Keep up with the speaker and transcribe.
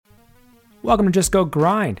Welcome to Just Go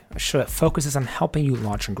Grind, a show that focuses on helping you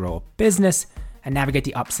launch and grow a business and navigate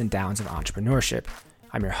the ups and downs of entrepreneurship.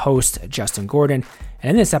 I'm your host, Justin Gordon, and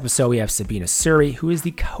in this episode we have Sabina Suri, who is the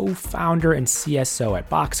co-founder and CSO at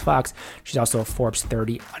BoxFox. She's also a Forbes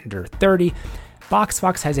 30 Under 30.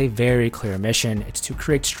 BoxFox has a very clear mission. It's to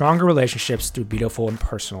create stronger relationships through beautiful and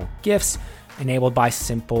personal gifts enabled by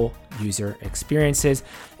simple user experiences,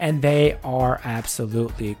 and they are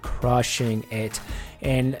absolutely crushing it.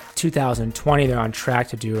 In 2020, they're on track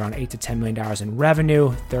to do around $8 to $10 million in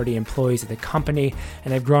revenue, 30 employees at the company,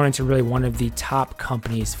 and they've grown into really one of the top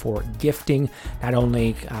companies for gifting, not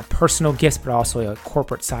only personal gifts, but also a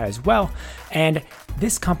corporate side as well. And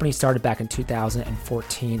this company started back in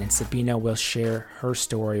 2014, and Sabina will share her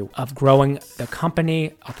story of growing the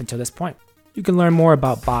company up until this point. You can learn more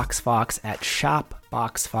about BoxFox at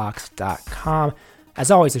shopboxfox.com.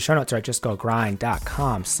 As always, the show notes are at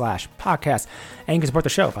justgogrind.com/podcast. And you can support the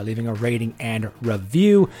show by leaving a rating and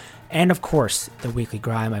review. And of course, the Weekly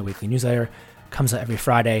Grind, my weekly newsletter, comes out every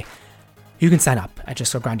Friday. You can sign up at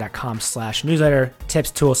justgogrind.com/newsletter.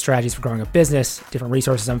 Tips, tools, strategies for growing a business, different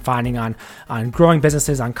resources I'm finding on growing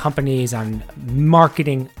businesses, on companies, on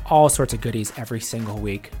marketing, all sorts of goodies every single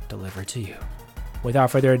week delivered to you.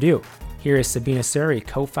 Without further ado, here is Sabina Suri,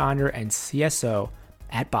 co-founder and CSO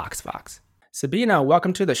at BoxFox. Sabina,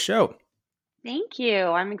 welcome to the show. Thank you.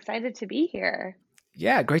 I'm excited to be here.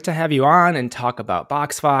 Yeah, great to have you on and talk about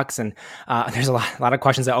BoxFox. And there's a lot of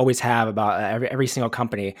questions I always have about every single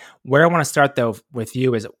company. Where I want to start, though, with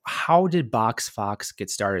you is how did BoxFox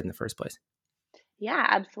get started in the first place? Yeah,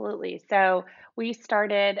 absolutely. So we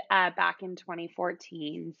started back in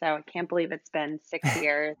 2014. So I can't believe it's been 6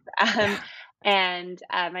 years. And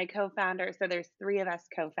my co-founder, so there's three of us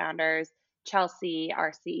co-founders, Chelsea,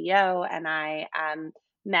 our CEO, and I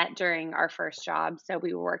met during our first job. So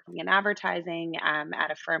we were working in advertising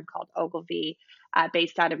at a firm called Ogilvy,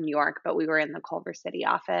 based out of New York, but we were in the Culver City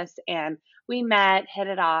office. And we met, hit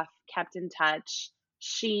it off, kept in touch.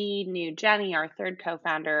 She knew Jenny, our third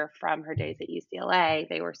co-founder, from her days at UCLA.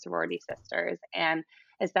 They were sorority sisters. And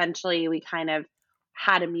essentially, we kind of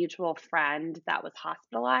had a mutual friend that was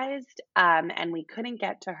hospitalized, and we couldn't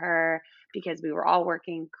get to her because we were all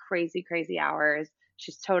working crazy, crazy hours.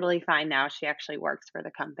 She's totally fine now. She actually works for the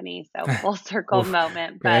company. So full circle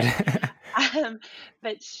moment. But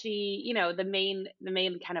but she, the main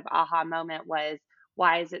kind of aha moment was,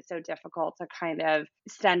 why is it so difficult to kind of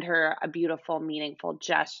send her a beautiful, meaningful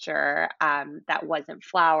gesture that wasn't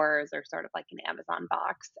flowers or sort of like an Amazon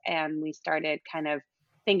box? And we started kind of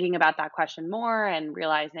thinking about that question more and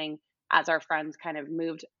realizing as our friends kind of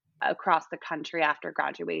moved across the country after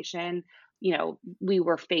graduation, we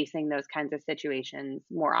were facing those kinds of situations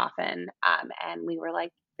more often. And we were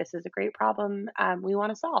like, this is a great problem we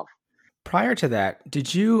want to solve. Prior to that,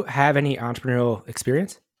 did you have any entrepreneurial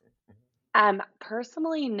experience?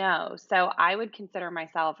 Personally, no. So I would consider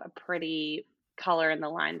myself a pretty color in the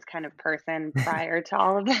lines kind of person prior to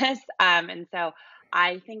all of this. And so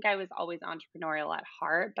I think I was always entrepreneurial at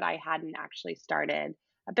heart, but I hadn't actually started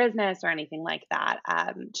a business or anything like that.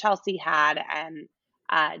 Chelsea had, and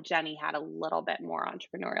Jenny had a little bit more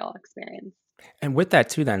entrepreneurial experience. And with that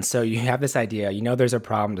too, then, so you have this idea, there's a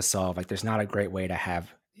problem to solve. Like there's not a great way to have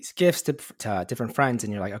these gifts to different friends.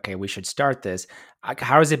 And you're like, okay, we should start this.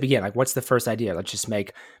 How does it begin? Like, what's the first idea? Let's just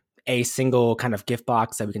make a single kind of gift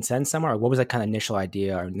box that we can send somewhere. Or what was that kind of initial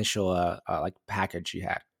idea or initial like package you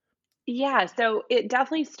had? Yeah, so it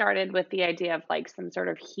definitely started with the idea of like some sort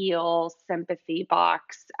of heal sympathy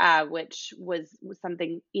box, which was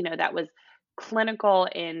something, that was clinical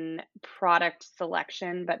in product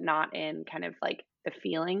selection, but not in kind of like the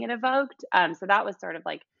feeling it evoked. So that was sort of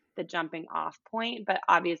like the jumping off point. But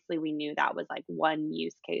obviously, we knew that was like one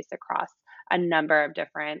use case across a number of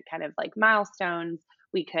different kind of like milestones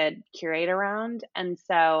we could curate around. And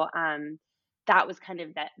so, that was kind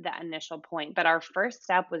of the initial point. But our first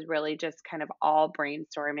step was really just kind of all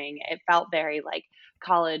brainstorming. It felt very like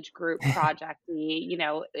college group project-y.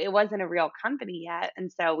 It wasn't a real company yet.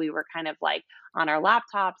 And so we were kind of like on our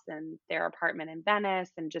laptops in their apartment in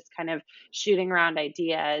Venice and just kind of shooting around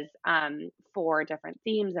ideas for different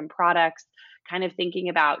themes and products, kind of thinking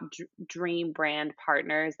about dream brand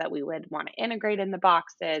partners that we would want to integrate in the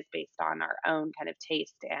boxes based on our own kind of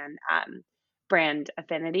taste and brand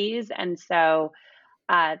affinities. And so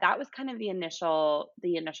that was kind of the initial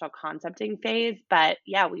concepting phase. But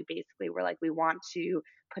yeah, we basically were like, we want to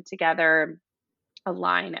put together a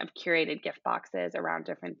line of curated gift boxes around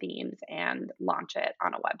different themes and launch it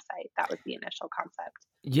on a website. That was the initial concept.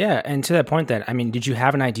 Yeah. And to that point then, I mean, did you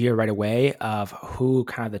have an idea right away of who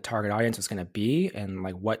kind of the target audience was going to be and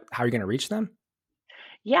like how are you going to reach them?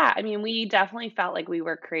 Yeah, I mean, we definitely felt like we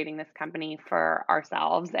were creating this company for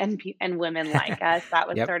ourselves and and women like us. That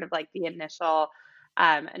was Yep. sort of like the initial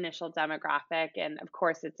demographic, and of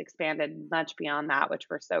course, it's expanded much beyond that, which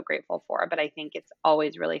we're so grateful for. But I think it's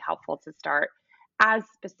always really helpful to start as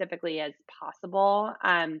specifically as possible.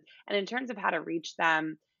 And in terms of how to reach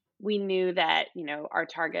them, we knew that our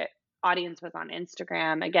target audience was on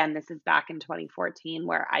Instagram. Again, this is back in 2014,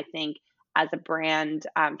 where I think as a brand,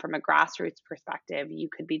 from a grassroots perspective, you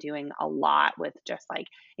could be doing a lot with just like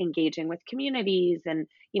engaging with communities and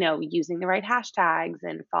using the right hashtags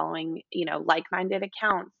and following like-minded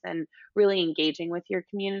accounts and really engaging with your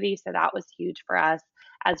community. So that was huge for us,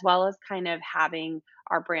 as well as kind of having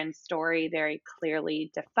our brand story very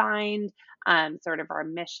clearly defined, sort of our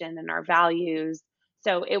mission and our values.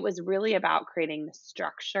 So it was really about creating the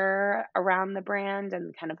structure around the brand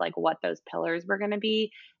and kind of like what those pillars were going to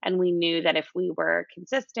be. And we knew that if we were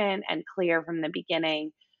consistent and clear from the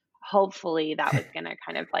beginning, hopefully that was going to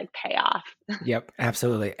kind of like pay off. Yep,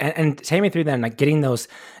 absolutely. And take me through then, like getting those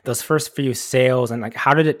first few sales, and like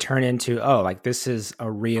how did it turn into, oh, like this is a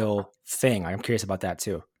real thing? I'm curious about that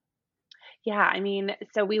too. Yeah, I mean,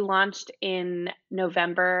 so we launched in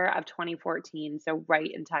November of 2014, so right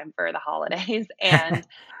in time for the holidays. And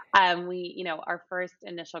our first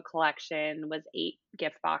initial collection was 8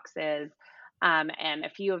 gift boxes, and a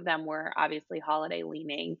few of them were obviously holiday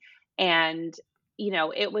leaning. And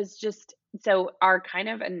it was just so our kind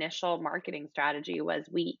of initial marketing strategy was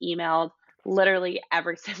we emailed literally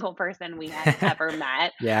every single person we had ever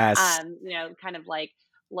met. Yes. Kind of like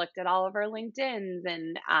looked at all of our LinkedIn's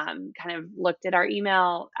and kind of looked at our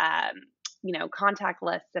email, contact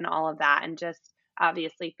lists and all of that. And just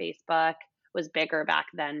obviously, Facebook was bigger back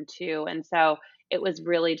then too. And so it was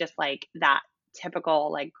really just like that typical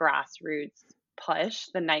like grassroots push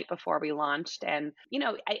the night before we launched. And,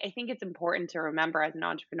 I think it's important to remember as an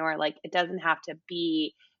entrepreneur, like it doesn't have to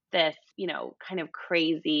be this, kind of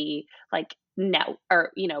crazy, like, net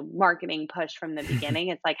or marketing push from the beginning.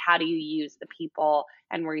 It's like, how do you use the people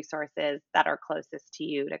and resources that are closest to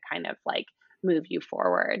you to kind of like move you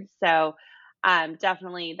forward. So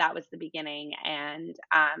definitely that was the beginning. And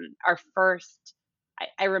our first,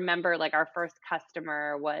 I remember like our first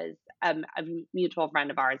customer was a mutual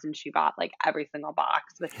friend of ours, and she bought like every single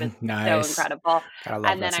box, which was so Nice. incredible. Gotta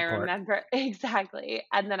love And that then I support. remember exactly.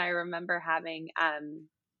 And then I remember having,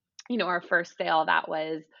 our first sale that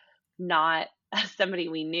was not somebody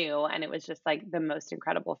we knew, and it was just like the most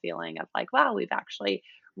incredible feeling of like, wow, we've actually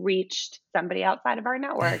reached somebody outside of our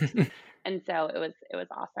networks. And so it was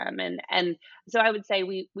awesome. And so I would say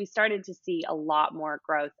we started to see a lot more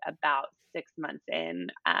growth about 6 months in.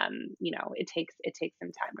 It takes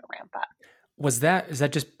some time to ramp up. Is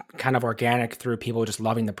that just kind of organic through people just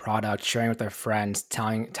loving the product, sharing with their friends,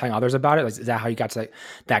 telling others about it? Like, is that how you got to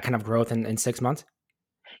that kind of growth in 6 months?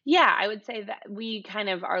 Yeah, I would say that we kind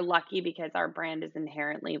of are lucky because our brand is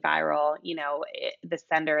inherently viral. The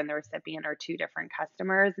sender and the recipient are two different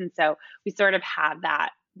customers, and so we sort of have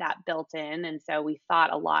that built in. And so we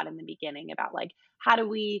thought a lot in the beginning about like how do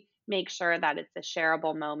we make sure that it's a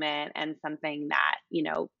shareable moment and something that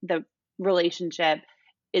the relationship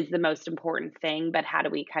is the most important thing, but how do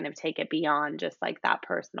we kind of take it beyond just like that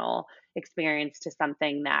personal experience to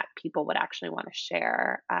something that people would actually want to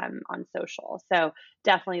share on social. So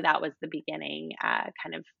definitely that was the beginning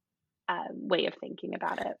kind of way of thinking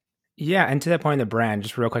about it. Yeah, and to that point in the brand,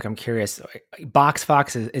 just real quick, I'm curious. Box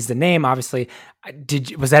Fox is the name, obviously.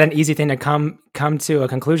 Was that an easy thing to come to a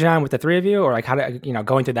conclusion on with the three of you, or like how to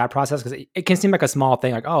going through that process? Because it can seem like a small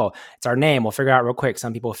thing, like, oh, it's our name, we'll figure it out real quick.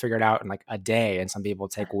 Some people figure it out in like a day, and some people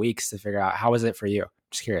take weeks to figure out. How was it for you?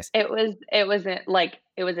 Just curious. It was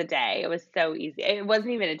a day. It was so easy. It wasn't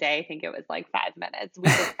even a day. I think it was like 5 minutes. We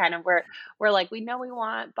just kind of we're like, we know we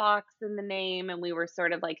want box in the name, and we were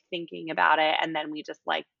sort of like thinking about it, and then we just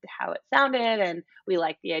liked how it sounded, and we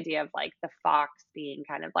liked the idea of like the fox being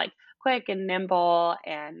kind of like quick and nimble,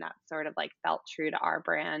 and that sort of like felt true to our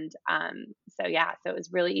brand. So yeah, so it was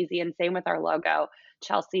really easy. And same with our logo.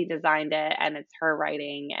 Chelsea designed it, and it's her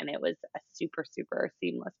writing, and it was a super, super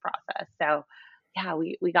seamless process. So yeah,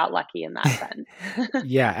 we got lucky in that sense.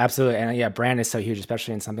 Yeah, absolutely. And yeah, brand is so huge,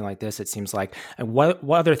 especially in something like this, it seems like. And what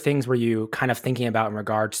other things were you kind of thinking about in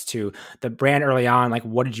regards to the brand early on? Like,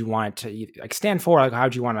 what did you want it to like stand for? Like, how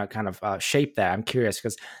did you want to kind of shape that? I'm curious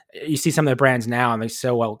because you see some of the brands now and they're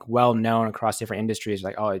so well known across different industries.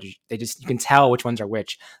 Like, oh, they just you can tell which ones are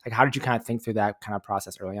which. Like, how did you kind of think through that kind of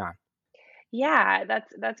process early on? Yeah,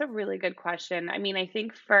 that's a really good question. I mean, I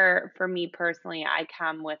think for me personally, I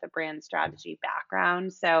come with a brand strategy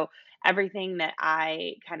background. So everything that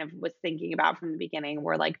I kind of was thinking about from the beginning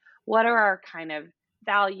were like, what are our kind of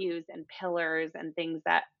values and pillars and things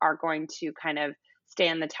that are going to kind of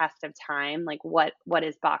stand the test of time. Like what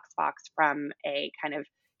is BoxBox from a kind of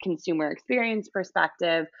consumer experience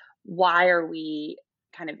perspective? Why are we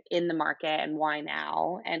kind of in the market and why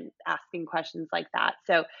now? And asking questions like that.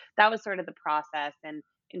 So that was sort of the process. And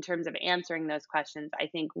in terms of answering those questions, I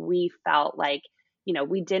think we felt like,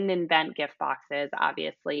 we didn't invent gift boxes,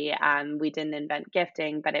 obviously. We didn't invent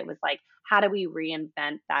gifting, but it was like, how do we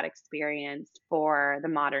reinvent that experience for the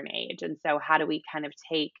modern age? And so, how do we kind of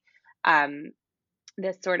take um,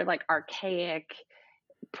 this sort of like archaic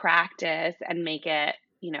practice and make it,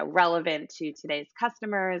 relevant to today's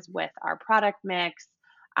customers with our product mix,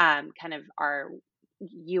 kind of our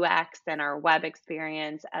UX and our web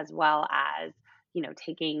experience, as well as,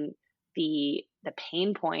 taking the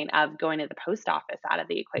pain point of going to the post office out of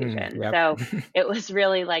the equation. Yep. So it was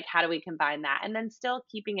really like, how do we combine that? And then still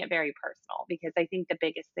keeping it very personal, because I think the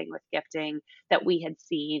biggest thing with gifting that we had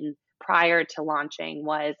seen prior to launching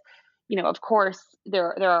was, of course,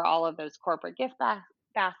 there are all of those corporate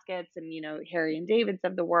baskets and, Harry and David's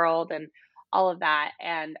of the world and all of that.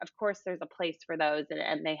 And of course, there's a place for those,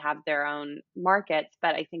 and they have their own markets.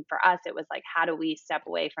 But I think for us, it was like, how do we step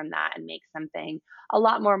away from that and make something a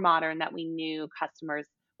lot more modern that we knew customers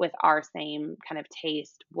with our same kind of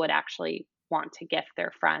taste would actually want to gift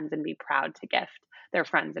their friends and be proud to gift their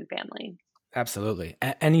friends and family. Absolutely.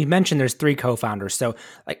 And you mentioned there's three co-founders. So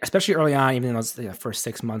like, especially early on, even in those first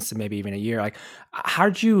 6 months to maybe even a year, like how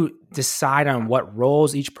did you decide on what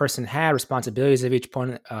roles each person had, responsibilities of each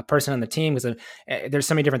person on the team? Because there's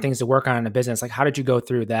so many different things to work on in a business. Like how did you go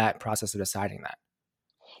through that process of deciding that?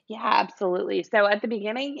 Yeah, absolutely. So at the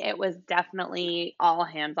beginning, it was definitely all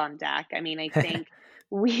hands on deck. I mean, I think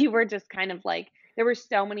we were just kind of like, there were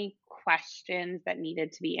so many questions that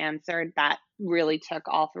needed to be answered that really took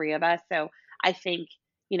all three of us. So I think,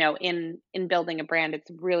 in building a brand,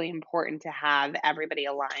 it's really important to have everybody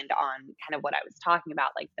aligned on kind of what I was talking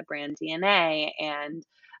about, like the brand DNA and,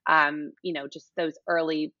 just those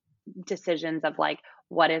early decisions of like,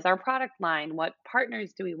 what is our product line? What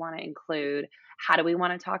partners do we want to include? How do we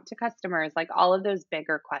want to talk to customers? Like all of those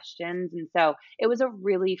bigger questions. And so it was a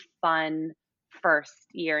really fun first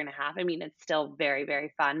year and a half. I mean, it's still very,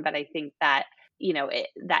 very fun, but I think that,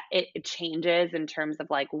 it changes in terms of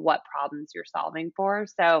like what problems you're solving for.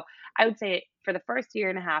 So I would say for the first year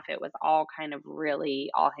and a half, it was all kind of really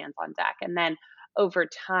all hands on deck. And then over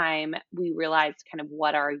time, we realized kind of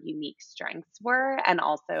what our unique strengths were and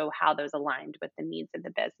also how those aligned with the needs of the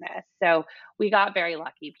business. So we got very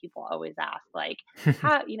lucky. People always ask, like,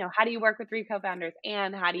 how do you work with three co-founders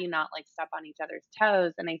and how do you not like step on each other's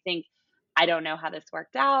toes? And I think I don't know how this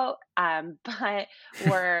worked out, but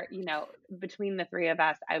we're, between the three of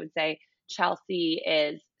us, I would say Chelsea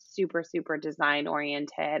is super, super design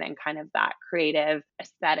oriented and kind of that creative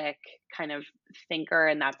aesthetic kind of thinker.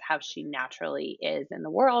 And that's how she naturally is in the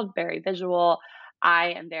world, very visual.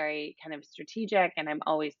 I am very kind of strategic and I'm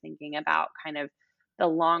always thinking about kind of the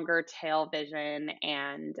longer tail vision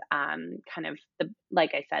and kind of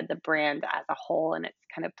like I said, the brand as a whole and its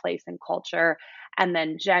kind of place and culture. And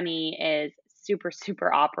then Jenny is super,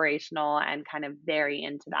 super operational and kind of very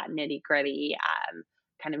into that nitty gritty,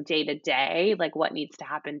 kind of day to day, like what needs to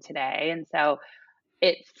happen today. And so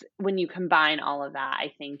it's when you combine all of that,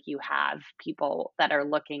 I think you have people that are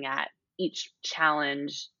looking at each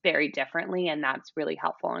challenge very differently. And that's really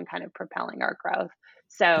helpful in kind of propelling our growth.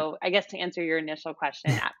 So I guess to answer your initial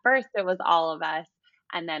question, at first it was all of us.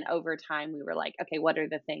 And then over time, we were like, okay, what are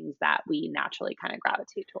the things that we naturally kind of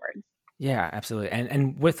gravitate towards? Yeah, absolutely.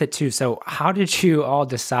 And with it too. So how did you all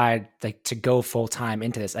decide like to go full time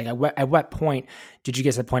into this? Like at what point did you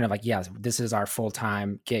get to the point of like, yes, this is our full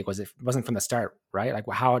time gig? Wasn't from the start, right? Like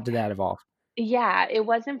how did that evolve? Yeah, it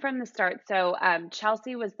wasn't from the start. So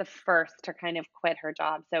Chelsea was the first to kind of quit her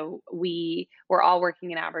job. So we were all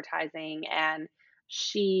working in advertising, and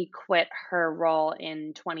she quit her role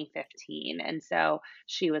in 2015. And so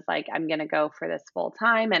she was like, I'm going to go for this full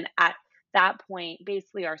time. And at that point,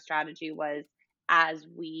 basically, our strategy was as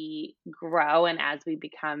we grow and as we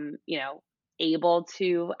become, able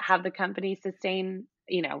to have the company sustain,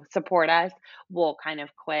 support us, we'll kind of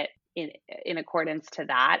quit in accordance to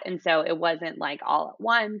that. And so it wasn't like all at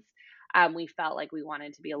once. We felt like we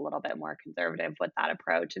wanted to be a little bit more conservative with that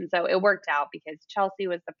approach. And so it worked out because Chelsea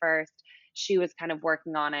was the first. She was kind of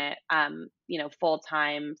working on it, full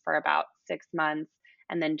time for about 6 months.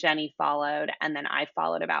 And then Jenny followed. And then I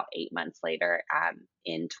followed about 8 months later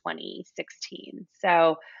in 2016.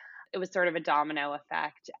 So it was sort of a domino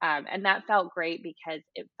effect. And that felt great because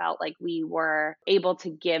it felt like we were able to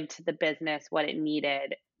give to the business what it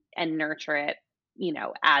needed and nurture it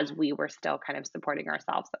as we were still kind of supporting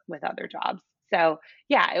ourselves with other jobs. So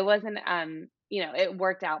yeah, it wasn't, it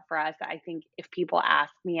worked out for us. I think if people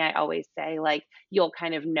ask me, I always say, like, you'll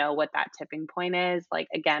kind of know what that tipping point is. Like,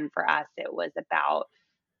 again, for us, it was about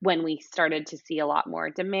when we started to see a lot more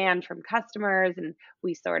demand from customers and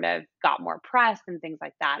we sort of got more press and things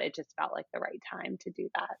like that. It just felt like the right time to do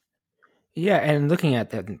that. Yeah, and looking at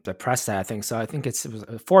the press side of things, so I think it was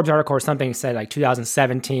a Forbes article or something said like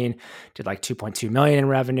 2017 did like 2.2 million in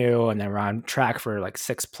revenue, and then we're on track for like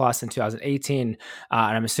 6 plus in 2018, and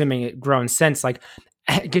I'm assuming it grown since. Like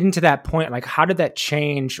getting to that point, like how did that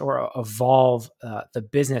change or evolve the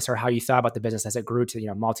business, or how you thought about the business as it grew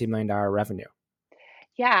to multi-million-dollar revenue?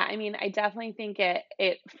 Yeah, I mean, I definitely think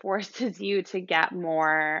it forces you to get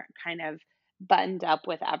more kind of buttoned up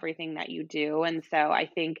with everything that you do. And so I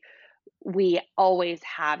think we always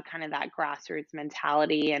had kind of that grassroots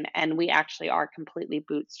mentality, and we actually are completely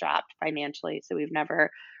bootstrapped financially. So we've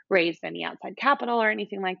never raised any outside capital or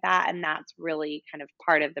anything like that. And that's really kind of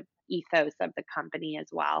part of the ethos of the company as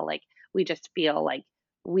well. Like, we just feel like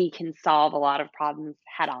we can solve a lot of problems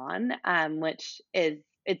head on, which is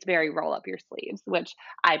it's very roll up your sleeves, which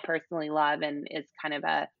I personally love and is kind of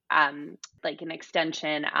a like an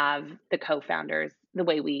extension of the co-founders, the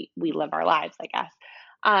way we live our lives, I guess.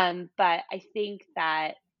 But I think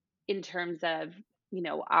that in terms of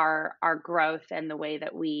our growth and the way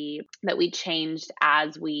that we changed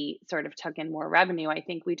as we sort of took in more revenue, I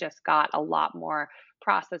think we just got a lot more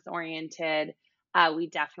process oriented. We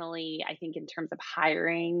definitely, I think, in terms of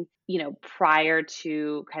hiring, prior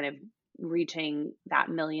to kind of reaching that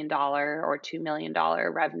 $1 million or $2 million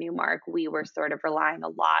revenue mark, we were sort of relying a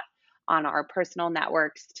lot on our personal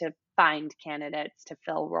networks to find candidates to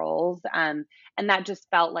fill roles. And that just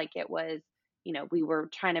felt like it was, we were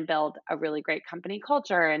trying to build a really great company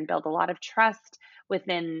culture and build a lot of trust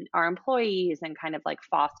within our employees and kind of like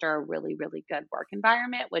foster a really, really good work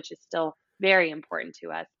environment, which is still very important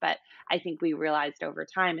to us. But I think we realized over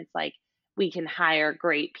time, it's like we can hire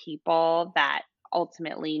great people that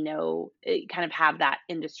ultimately kind of have that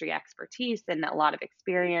industry expertise and a lot of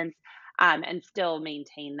experience, and still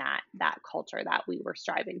maintain that culture that we were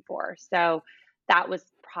striving for. So that was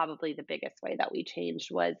probably the biggest way that we changed,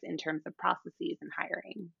 was in terms of processes and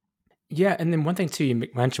hiring. Yeah, and then one thing too, you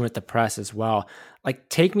mentioned with the press as well. Like,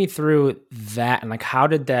 take me through that, and like, how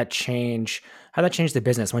did that change? How that changed the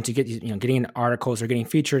business once you get getting in articles or getting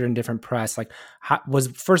featured in different press? Like, how was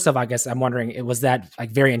first off, I guess I'm wondering, it was that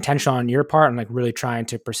like very intentional on your part and like really trying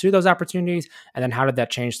to pursue those opportunities, and then how did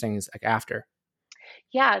that change things like after?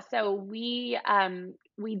 Yeah, so we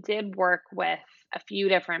did work with a few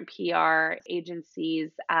different PR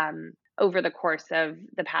agencies over the course of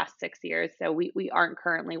the past 6 years. So we aren't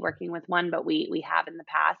currently working with one, but we have in the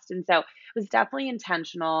past, and so it was definitely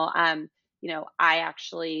intentional. I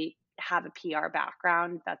actually have a PR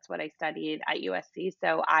background. That's what I studied at USC,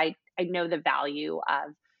 so I know the value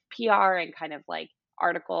of PR and kind of like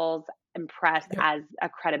articles and press Yep. as a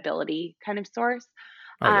credibility kind of source.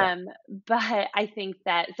 Oh yeah. But I think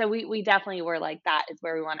that, so we definitely were like, that is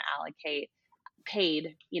where we want to allocate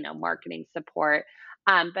paid, marketing support.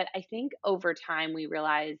 But I think over time we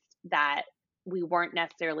realized that we weren't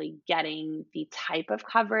necessarily getting the type of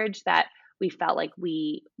coverage that we felt like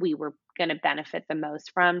we were going to benefit the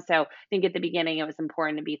most from. So I think at the beginning it was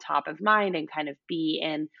important to be top of mind and kind of be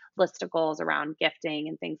in listicles around gifting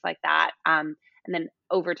and things like that. And then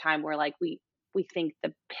over time we're like, we think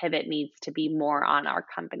the pivot needs to be more on our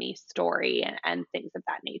company story and things of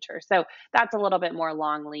that nature. So that's a little bit more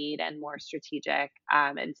long lead and more strategic.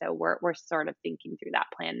 And so we're sort of thinking through that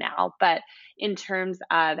plan now. But in terms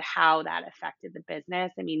of how that affected the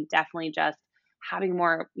business, I mean, definitely just having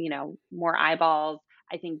more eyeballs.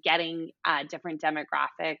 I think getting different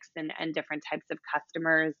demographics and different types of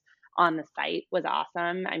customers on the site was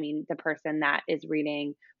awesome. I mean, the person that is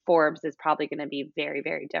reading Forbes is probably going to be very,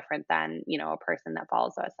 very different than, a person that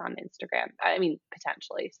follows us on Instagram. I mean,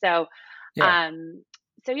 potentially. Yeah. Um,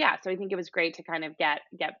 so yeah, so I think it was great to kind of get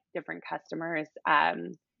different customers,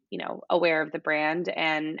 aware of the brand.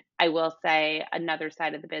 And I will say another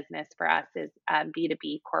side of the business for us is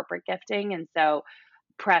B2B corporate gifting. And so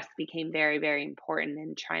press became very, very important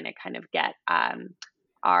in trying to kind of get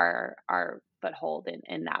our foothold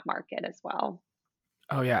in that market as well.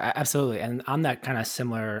 Oh yeah, absolutely. And on that kind of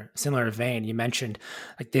similar vein, you mentioned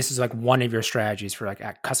like this is like one of your strategies for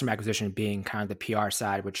like customer acquisition being kind of the PR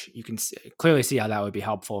side, which you can clearly see how that would be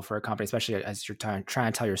helpful for a company, especially as you're trying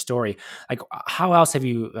to tell your story. Like, how else have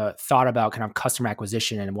you thought about kind of customer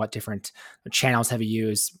acquisition, and what different channels have you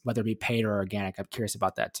used, whether it be paid or organic? I'm curious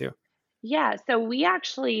about that too. Yeah, so we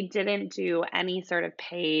actually didn't do any sort of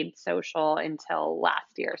paid social until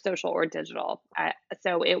last year, social or digital.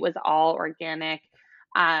 So it was all organic,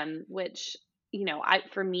 which,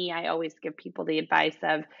 for me, I always give people the advice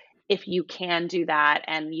of if you can do that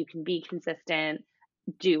and you can be consistent,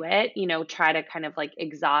 do it, try to kind of like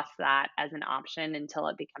exhaust that as an option until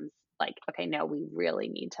it becomes like, okay, no, we really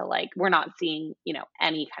need to like, we're not seeing,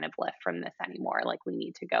 any kind of lift from this anymore. Like we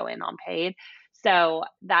need to go in on paid. So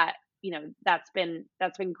that, that's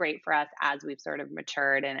been great for us as we've sort of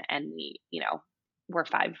matured and we, we're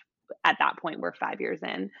at that point, we're 5 years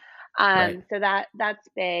in. Right. So that's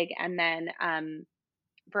big. And then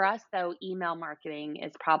for us, though, email marketing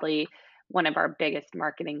is probably one of our biggest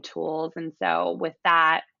marketing tools. And so, with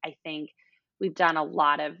that, I think we've done a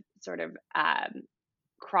lot of sort of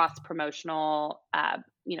cross promotional,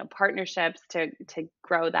 partnerships to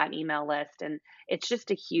grow that email list. And it's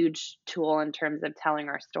just a huge tool in terms of telling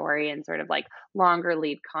our story and sort of like longer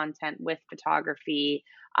lead content with photography.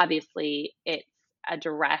 Obviously, it's a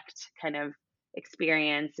direct kind of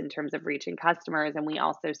experience in terms of reaching customers, and we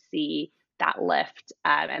also see that lift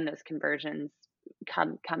and those conversions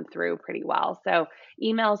come through pretty well. So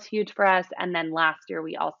email is huge for us. And then last year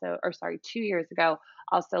we also, or sorry, 2 years ago,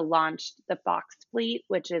 also launched the Fox Fleet,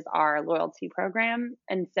 which is our loyalty program.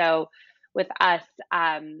 And so with us,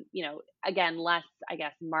 again, less, I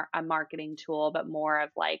guess, a marketing tool, but more of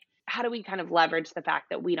like, how do we kind of leverage the fact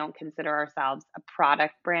that we don't consider ourselves a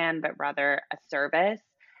product brand, but rather a service,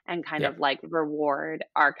 and kind Yep. of like reward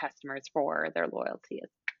our customers for their loyalty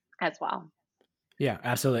as well. Yeah,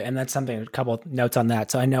 absolutely. And that's something, a couple of notes on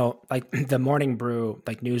that. So I know like the Morning Brew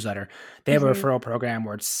like newsletter, they have a Hmm. referral program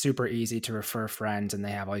where it's super easy to refer friends and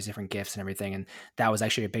they have all these different gifts and everything. And that was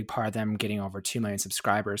actually a big part of them getting over 2 million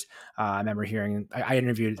subscribers. I remember hearing, I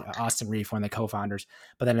interviewed Austin Reef, one of the co-founders,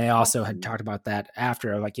 but then they also had Awesome. talked about that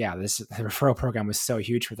after like, yeah, this the referral program was so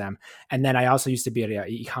huge for them. And then I also used to be at an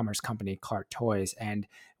e-commerce company, Clark Toys, and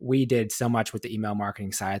we did so much with the email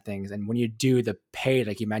marketing side of things. And when you do the paid,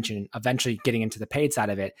 like you mentioned, eventually getting into the paid side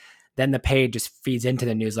of it, then the paid just feeds into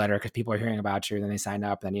the newsletter because people are hearing about you. And then they sign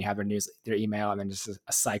up, and then you have their email, and then just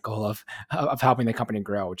a cycle of helping the company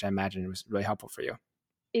grow, which I imagine was really helpful for you.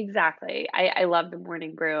 Exactly. I love the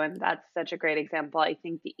morning brew, and that's such a great example. I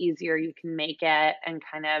think the easier you can make it and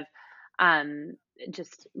kind of um,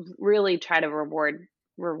 just really try to reward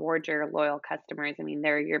your loyal customers. I mean,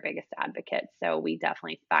 they're your biggest advocates. So we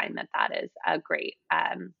definitely find that that is a great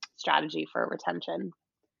strategy for retention.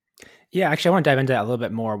 Yeah, actually, I want to dive into that a little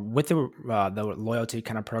bit more with the loyalty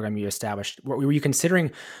kind of program you established. Were you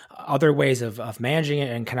considering other ways of managing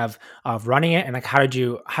it and kind of running it? And like, how did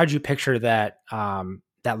you picture that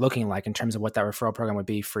that looking like in terms of what that referral program would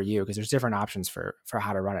be for you? Because there's different options for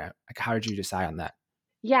how to run it. Like, how did you decide on that?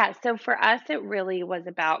 Yeah, so for us, it really was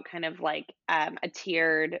about kind of like a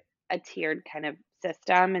tiered kind of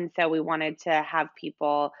system, and so we wanted to have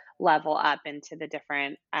people level up into the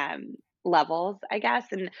different levels, I guess.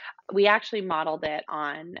 And we actually modeled it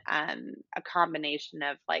on a combination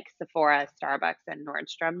of like Sephora, Starbucks, and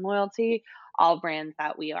Nordstrom loyalty, all brands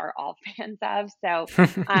that we are all fans of. So,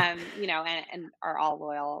 and are all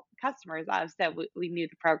loyal customers of. So we knew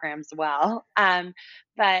the programs well.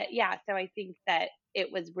 But yeah, so I think that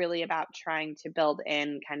it was really about trying to build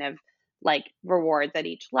in kind of like rewards at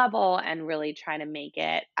each level and really try to make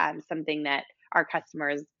it something that our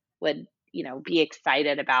customers would be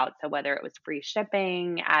excited about. So whether it was free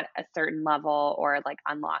shipping at a certain level or like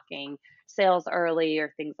unlocking sales early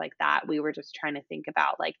or things like that, we were just trying to think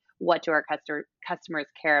about like what do our customers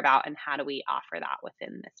care about and how do we offer that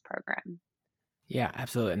within this program. Yeah,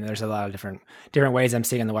 absolutely. And there's a lot of different ways I'm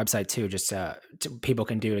seeing on the website too, just people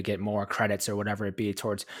can do to get more credits or whatever it be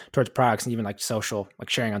towards products and even like social, like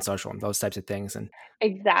sharing on social and those types of things. And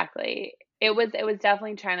Exactly. It was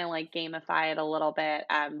definitely trying to, like, gamify it a little bit,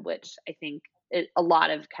 which I think a lot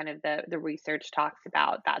of kind of the research talks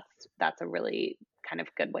about. That's a really kind of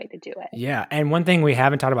good way to do it. yeah, and one thing we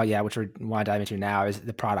haven't talked about yet, which we want to dive into now, is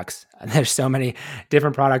the products. There's so many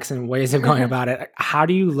different products and ways of going about it. How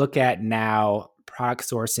do you look at now product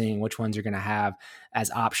sourcing? Which ones you're going to have as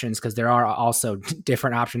options? Because there are also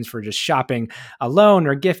different options for just shopping alone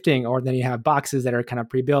or gifting, or then you have boxes that are kind of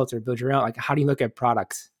pre-built or build your own. Like, how do you look at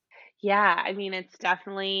products? Yeah, I mean, it's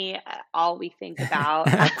definitely all we think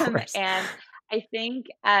about. Of course. And I think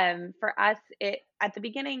for us, it at the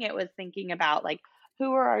beginning, it was thinking about like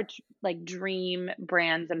who are our like dream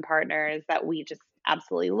brands and partners that we just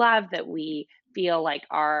absolutely love, that we feel like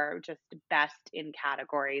are just best in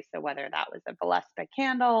categories. So whether that was a Valespa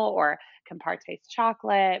candle or Comparte's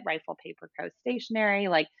chocolate, Rifle Paper Co. stationery,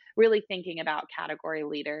 like really thinking about category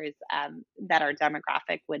leaders that our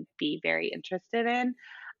demographic would be very interested in.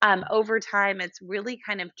 Over time, it's really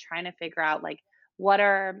kind of trying to figure out like what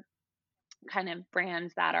are kind of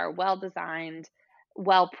brands that are well designed,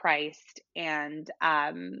 well priced, and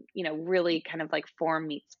really kind of like form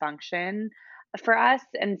meets function for us.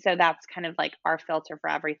 And so that's kind of like our filter for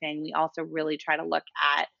everything. We also really try to look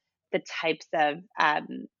at the types of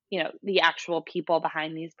the actual people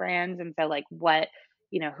behind these brands. And so like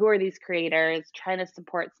who are these creators, trying to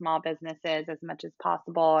support small businesses as much as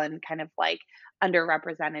possible and kind of like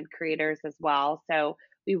underrepresented creators as well. So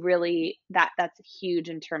we really that's huge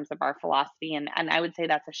in terms of our philosophy, and I would say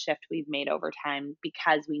that's a shift we've made over time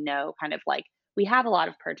because we know kind of like we have a lot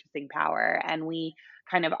of purchasing power and we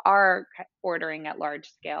kind of are ordering at large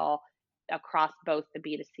scale across both the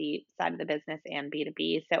B2C side of the business and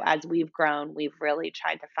B2B. So as we've grown, we've really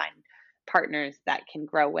tried to find partners that can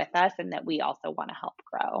grow with us and that we also want to help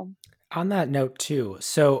grow. On that note too,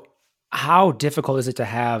 so how difficult is it to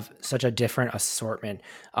have such a different assortment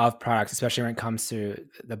of products, especially when it comes to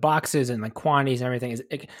the boxes and like quantities and everything?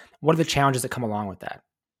 What are the challenges that come along with that?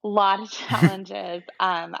 A lot of challenges.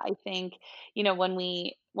 I think, when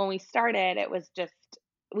we started, it was just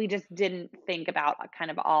we just didn't think about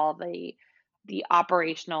kind of all the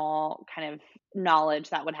operational kind of knowledge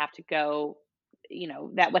that would have to go,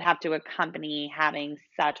 that would have to accompany having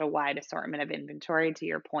such a wide assortment of inventory to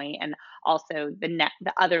your point. And also the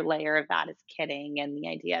other layer of that is kitting and the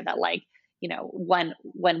idea that like, when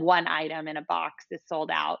one item in a box is sold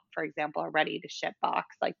out, for example, a ready to ship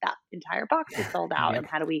box, like that entire box is sold out. Yep. And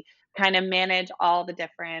how do we kind of manage all the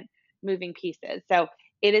different moving pieces? So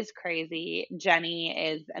it is crazy. Jenny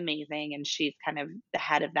is amazing and she's kind of the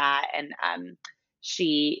head of that. And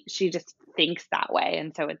she just thinks that way.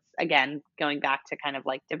 And so it's again going back to kind of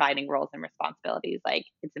like dividing roles and responsibilities. Like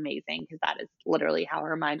it's amazing because that is literally how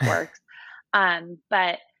her mind works.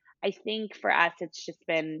 But I think for us, it's just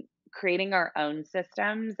been creating our own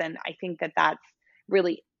systems. And I think that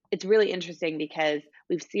it's really interesting because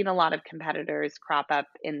we've seen a lot of competitors crop up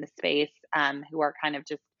in the space who are kind of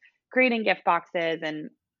just creating gift boxes and,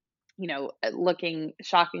 looking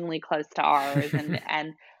shockingly close to ours. And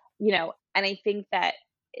I think that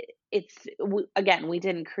again, we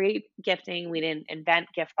didn't create gifting, we didn't invent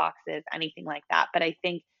gift boxes, anything like that. But I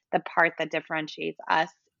think the part that differentiates us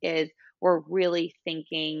is we're really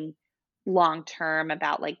thinking long term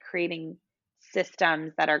about like creating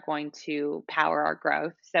systems that are going to power our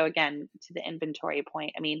growth. So again, to the inventory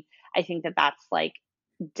point, I mean, I think that that's like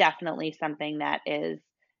definitely something that is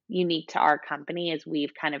unique to our company is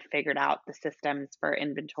we've kind of figured out the systems for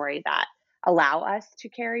inventory that allow us to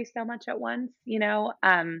carry so much at once,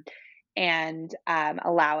 and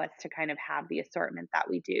allow us to kind of have the assortment that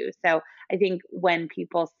we do. So I think when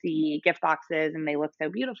people see gift boxes and they look so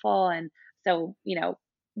beautiful and so,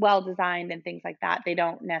 well designed and things like that, they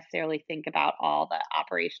don't necessarily think about all the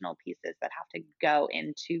operational pieces that have to go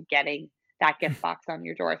into getting that gift box on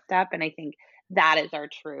your doorstep. And I think that is our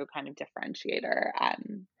true kind of differentiator,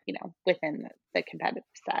 within the competitive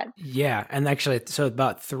set. Yeah, and actually, so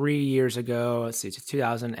about 3 years ago, let's see, it's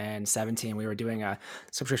 2017, we were doing a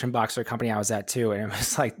subscription box for a company I was at too, and it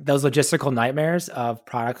was like those logistical nightmares of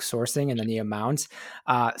product sourcing and then the amounts.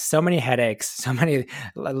 So many headaches, so many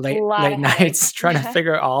A late lot late of headaches. nights trying to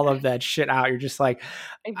figure all of that shit out. You're just like,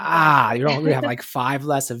 you Exactly. don't really have like five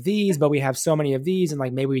less of these, but we have so many of these, and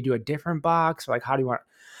like maybe we do a different box. Or like, how do you want?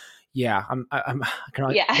 Yeah,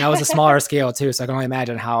 that was a Yeah. smaller scale too, so I can only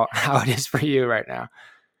imagine how it is for you right now.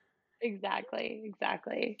 Exactly,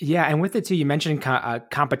 exactly. Yeah, and with it too, you mentioned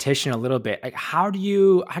competition a little bit. Like, how do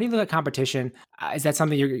you look at competition? Is that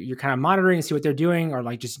something you're kind of monitoring and see what they're doing, or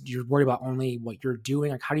like just you're worried about only what you're doing?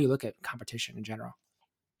 Like, how do you look at competition in general?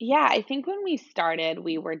 Yeah, I think when we started,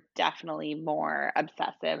 we were definitely more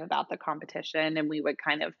obsessive about the competition and we would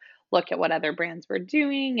kind of look at what other brands were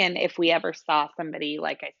doing. And if we ever saw somebody,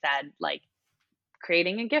 like I said, like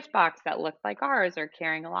creating a gift box that looked like ours or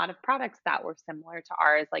carrying a lot of products that were similar to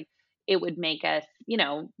ours, like it would make us,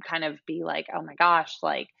 kind of be like, oh my gosh,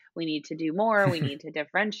 like we need to do more, we need to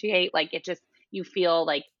differentiate. Like it just, you feel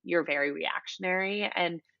like you're very reactionary.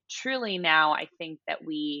 And truly now, I think that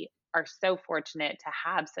we are so fortunate to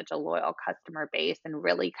have such a loyal customer base and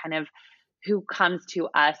really kind of who comes to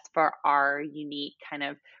us for our unique kind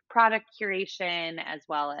of product curation as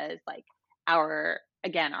well as like our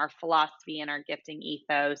again our philosophy and our gifting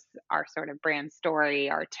ethos, our sort of brand story,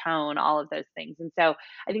 our tone, all of those things. And so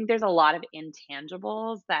I think there's a lot of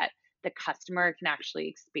intangibles that the customer can actually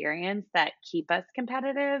experience that keep us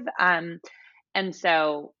competitive. And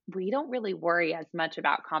so we don't really worry as much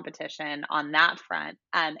about competition on that front.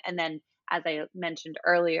 And then, as I mentioned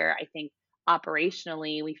earlier, I think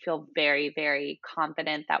operationally, we feel very, very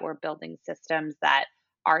confident that we're building systems that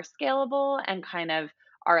are scalable and kind of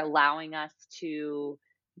are allowing us to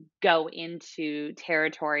go into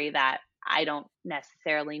territory that I don't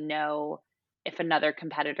necessarily know if another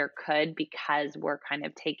competitor could, because we're kind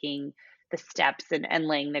of taking the steps and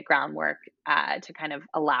laying the groundwork to kind of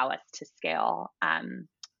allow us to scale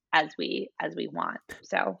as we want.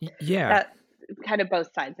 So Yeah. that kind of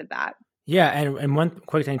both sides of that. Yeah, and one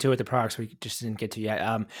quick thing too with the products we just didn't get to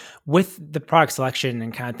yet. With the product selection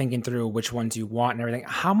and kind of thinking through which ones you want and everything,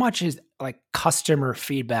 how much is like customer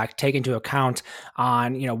feedback taken into account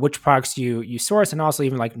on, which products you source, and also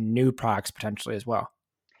even like new products potentially as well?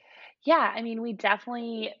 Yeah, I mean, we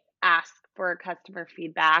definitely ask for customer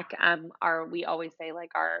feedback. We always say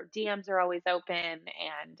like our DMs are always open,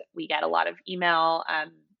 and we get a lot of email,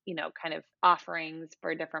 kind of offerings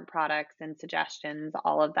for different products and suggestions,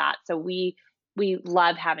 all of that. So we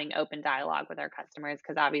love having open dialogue with our customers,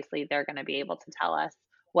 because obviously they're going to be able to tell us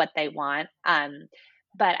what they want.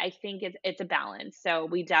 But I think it's a balance. So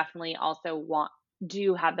we definitely also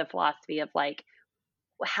do have the philosophy of like,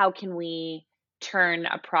 how can we turn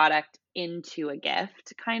a product into a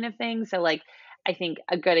gift kind of thing. So like, I think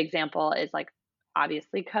a good example is like,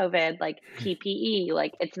 obviously COVID, like PPE,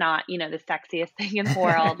 like it's not, the sexiest thing in the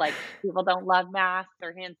world. Like people don't love masks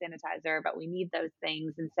or hand sanitizer, but we need those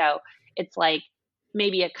things. And so it's like,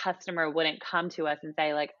 maybe a customer wouldn't come to us and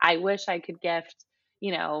say like, I wish I could gift,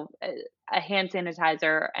 a hand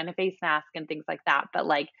sanitizer and a face mask and things like that. But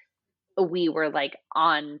like, we were like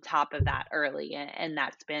on top of that early, and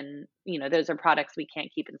that's been, those are products we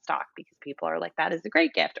can't keep in stock because people are like, that is a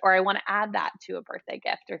great gift, or I want to add that to a birthday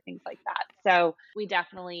gift or things like that. So we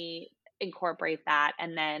definitely incorporate that.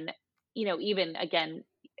 And then, even again,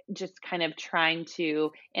 just kind of trying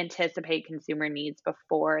to anticipate consumer needs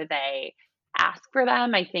before they ask for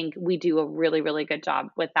them. I think we do a really, really good job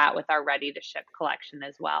with that with our ready to ship collection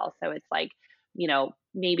as well. So it's like,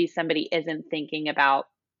 maybe somebody isn't thinking about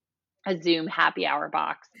a Zoom happy hour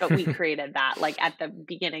box, but we created that like at the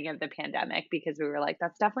beginning of the pandemic, because we were like,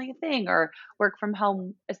 that's definitely a thing, or work from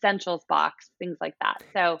home essentials box, things like that.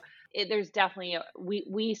 So there's definitely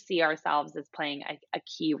we see ourselves as playing a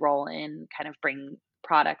key role in kind of bringing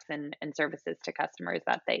products and services to customers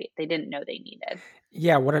that they didn't know they needed.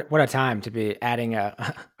 Yeah, what a time to be adding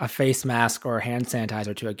a a face mask or hand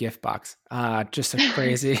sanitizer to a gift box. Just a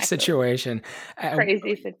crazy Exactly. situation. Uh,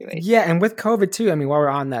 Crazy situation. yeah, and with COVID too. I mean, while we're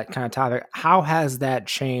on that kind of topic, how has that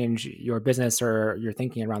changed your business or your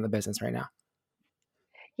thinking around the business right now?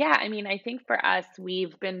 Yeah, I mean, I think for us,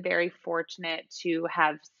 we've been very fortunate to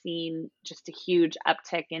have seen just a huge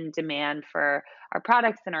uptick in demand for our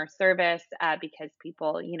products and our service, because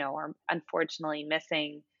people, are unfortunately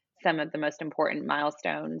missing some of the most important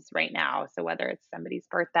milestones right now. So whether it's somebody's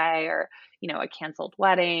birthday, or, a canceled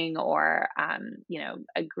wedding, or,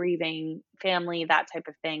 a grieving family, that type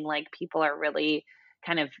of thing, like people are really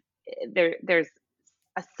kind of there's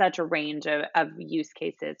such a range of use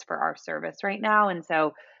cases for our service right now. And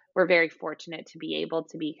so we're very fortunate to be able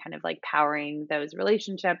to be kind of like powering those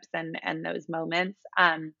relationships and those moments.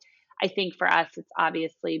 I think for us, it's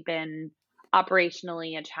obviously been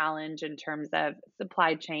operationally a challenge in terms of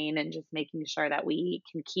supply chain, and just making sure that we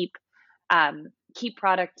can keep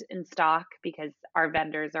product in stock, because our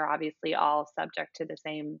vendors are obviously all subject to the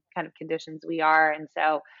same kind of conditions we are. And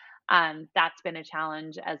so that's been a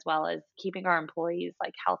challenge, as well as keeping our employees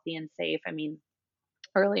like healthy and safe. I mean,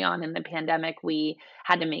 early on in the pandemic, we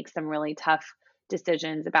had to make some really tough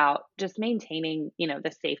decisions about just maintaining,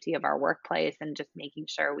 the safety of our workplace, and just making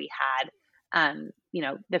sure we had,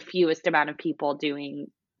 the fewest amount of people doing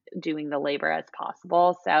the labor as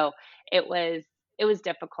possible. So it was it was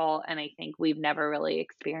difficult, and I think we've never really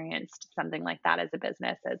experienced something like that as a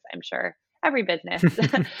business, as I'm sure every business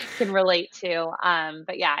can relate to.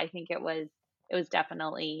 But yeah, I think it was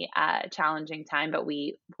definitely a challenging time, but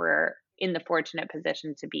we were in the fortunate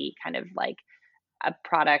position to be kind of like a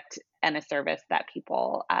product and a service that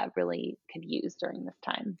people really could use during this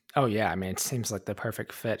time. Oh yeah, I mean, it seems like the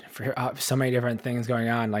perfect fit for so many different things going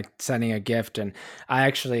on, like sending a gift. And I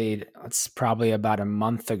actually, it's probably about a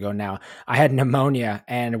month ago now, I had pneumonia,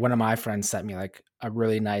 and one of my friends sent me like a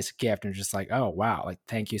really nice gift, and just like, oh wow, like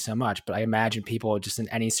thank you so much. But I imagine people just in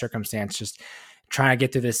any circumstance, just trying to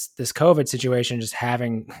get through this COVID situation, just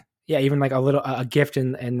having yeah, even like a gift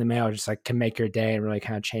in the mail, just like can make your day and really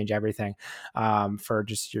kind of change everything, for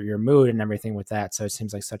just your mood and everything with that. So it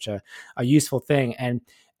seems like such a useful thing. And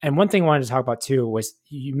And one thing I wanted to talk about too was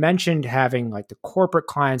you mentioned having like the corporate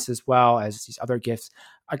clients as well as these other gifts.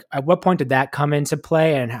 Like, at what point did that come into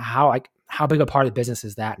play, and how big a part of the business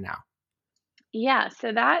is that now? Yeah,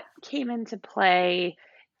 so that came into play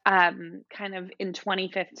kind of in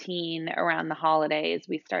 2015 around the holidays.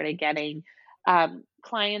 We started getting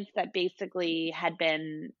clients that basically had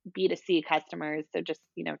been B2C customers. So just,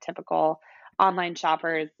 typical online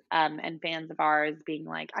shoppers and fans of ours being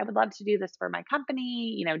like, I would love to do this for my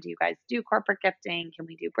company. Do you guys do corporate gifting? Can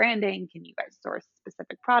we do branding? Can you guys source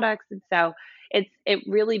specific products? And so it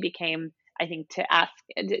really became, I think,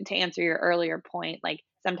 to answer your earlier point, like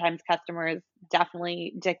sometimes customers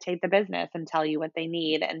definitely dictate the business and tell you what they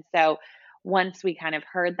need. And so once we kind of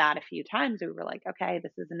heard that a few times, we were like, okay,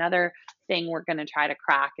 this is another thing we're going to try to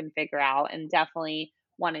crack and figure out. And definitely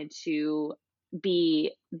wanted to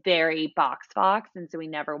be very box fox. And so we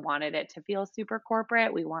never wanted it to feel super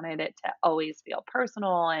corporate. We wanted it to always feel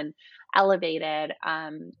personal and elevated.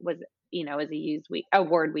 Was, is a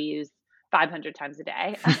word we use 500 times a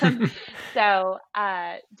day. So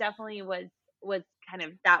definitely was kind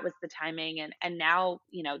of that was the timing, and now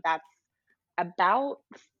that's about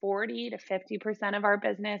 40 to 50% of our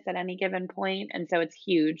business at any given point, and so it's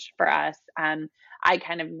huge for us. I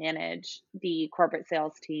kind of manage the corporate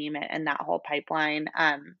sales team and that whole pipeline,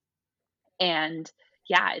 and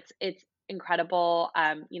yeah, it's incredible.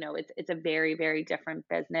 It's a very very different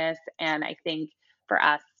business, and I think for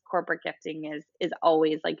us, corporate gifting is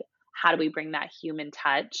always like, how do we bring that human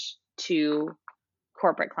touch to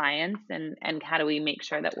corporate clients, and how do we make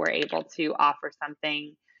sure that we're able to offer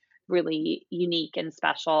something really unique and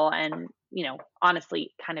special, and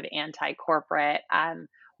honestly kind of anti-corporate,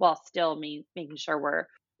 while still making sure we're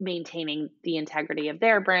maintaining the integrity of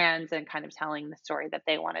their brands and kind of telling the story that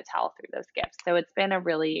they want to tell through those gifts. So it's been a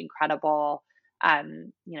really incredible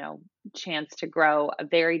um, you know chance to grow a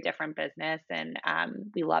very different business, and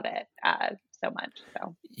we love it so much.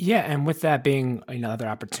 So Yeah, and with that being another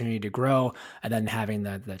opportunity to grow, and then having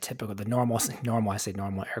the typical, the normal, normal, I say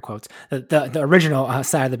normal air quotes, the original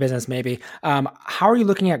side of the business, maybe. How are you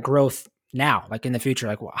looking at growth now, like in the future?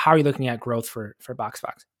 Like, how are you looking at growth for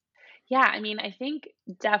BoxFox? yeah, I mean, I think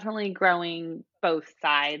definitely growing both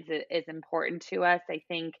sides is important to us. I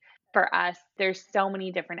think for us, there's so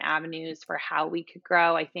many different avenues for how we could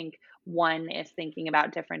grow. I think one is thinking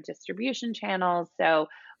about different distribution channels. So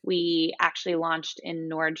we actually launched in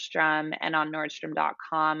Nordstrom and on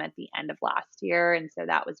Nordstrom.com at the end of last year. And so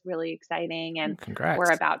that was really exciting. And we're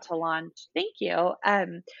Congrats. about to launch, thank you.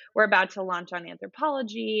 We're about to launch on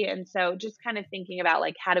Anthropology. And so just kind of thinking about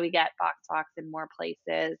like, how do we get Box Talks in more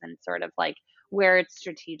places, and sort of like where it's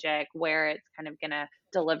strategic, where it's kind of going to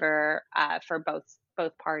deliver for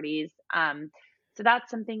both parties. So that's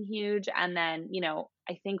something huge. And then,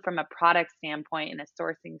 I think from a product standpoint and a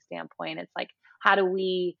sourcing standpoint, it's like, how do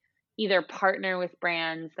we either partner with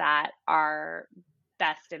brands that are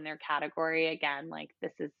best in their category? Again, like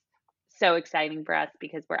this is so exciting for us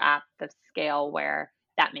because we're at the scale where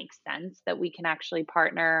that makes sense that we can actually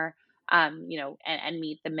partner, and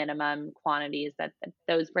meet the minimum quantities that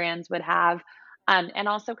those brands would have. And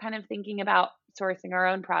also kind of thinking about sourcing our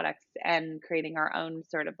own products and creating our own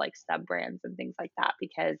sort of like sub brands and things like that.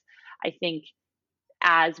 Because I think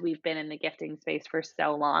as we've been in the gifting space for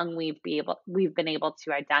so long, we've been able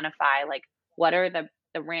to identify like what are the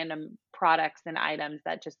random products and items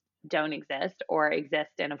that just don't exist or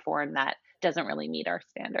exist in a form that doesn't really meet our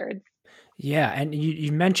standards. Yeah, and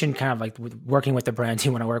you mentioned kind of like with working with the brands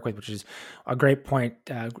you want to work with, which is a great point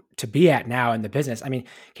to be at now in the business. I mean,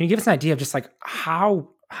 can you give us an idea of just like how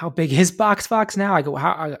big is BoxFox now? Like,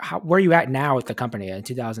 how where are you at now with the company in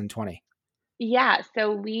 2020? Yeah,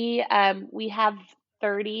 so we have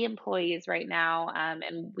 30 employees right now,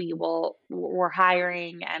 and we're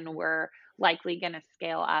hiring, and we're likely going to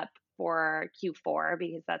scale up for Q4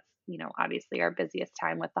 because that's obviously our busiest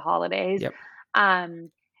time with the holidays. Yep. Um,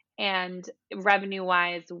 and revenue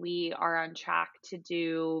wise, we are on track to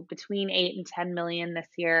do between 8 and 10 million this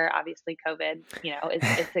year. Obviously, COVID,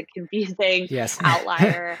 it's a confusing Yes.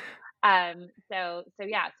 outlier. So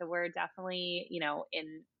yeah, so we're definitely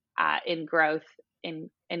in growth, in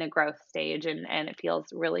a growth stage, and it feels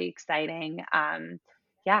really exciting.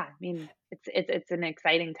 Yeah, I mean it's an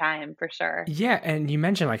exciting time for sure. Yeah, and you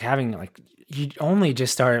mentioned like having like you only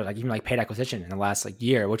just started like even like paid acquisition in the last like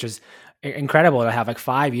year, which is incredible to have like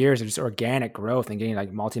 5 years of just organic growth and getting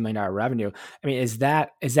like multi-million dollar revenue. I mean, is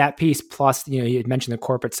that piece plus you had mentioned the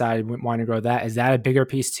corporate side wanting to grow that. Is that a bigger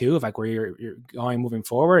piece too of like where you're going moving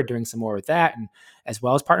forward, doing some more with that, and as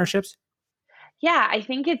well as partnerships? Yeah, I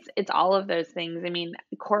think it's all of those things. I mean,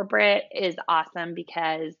 corporate is awesome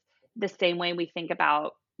because the same way we think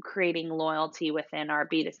about creating loyalty within our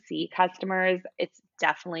B2C customers. It's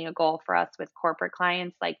definitely a goal for us with corporate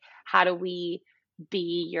clients. Like, how do we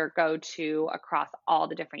be your go-to across all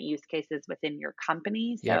the different use cases within your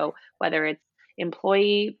company? Yep. So whether it's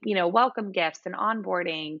employee, welcome gifts and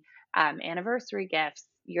onboarding, anniversary gifts,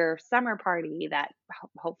 your summer party that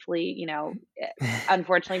hopefully,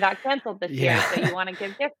 unfortunately got canceled this year. So Yeah. you want to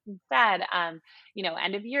give gifts instead.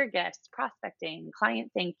 End of year gifts, prospecting,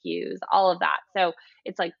 client thank yous, all of that. So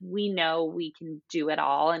it's like we know we can do it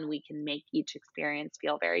all and we can make each experience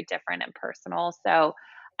feel very different and personal. So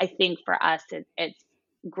I think for us, it's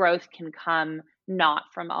growth can come not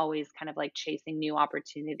from always kind of like chasing new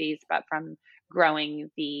opportunities, but from growing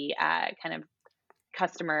the kind of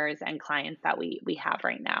customers and clients that we have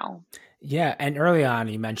right now. Yeah, and early on,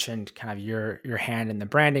 you mentioned kind of your hand in the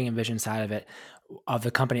branding and vision side of it of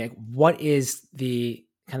the company. Like, what is the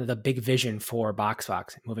kind of the big vision for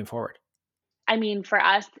BoxFox moving forward? I mean, for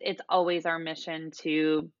us, it's always our mission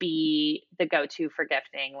to be the go-to for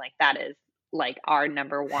gifting. Like that is like our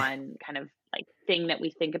number one kind of like thing that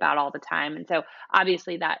we think about all the time. And so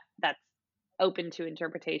obviously that's open to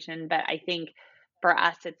interpretation, but I think for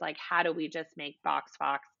us it's like how do we just make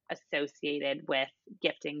BoxFox associated with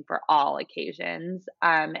gifting for all occasions?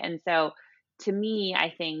 And so to me,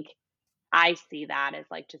 I think I see that as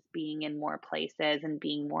like just being in more places and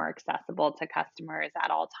being more accessible to customers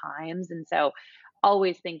at all times. And so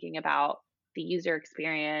always thinking about the user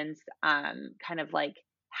experience, kind of like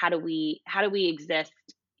how do we exist,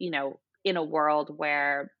 in a world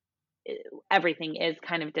where eh, everything is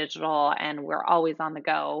kind of digital and we're always on the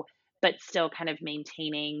go, but still kind of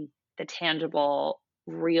maintaining the tangible,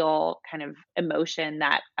 real kind of emotion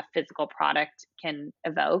that a physical product can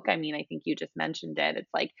evoke. I mean, I think you just mentioned it. It's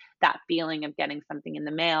like that feeling of getting something in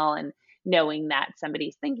the mail and knowing that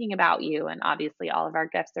somebody's thinking about you. And obviously, all of our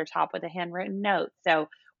gifts are topped with a handwritten note. So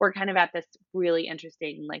we're kind of at this really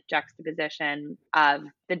interesting like juxtaposition of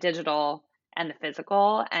the digital and the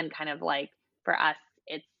physical. And kind of like for us,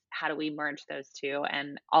 it's how do we merge those two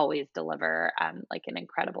and always deliver like an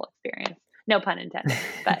incredible experience? No pun intended,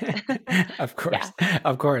 but Of yeah. course,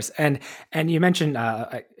 of course, and you mentioned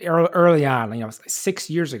early on, 6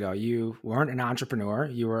 years ago, you weren't an entrepreneur.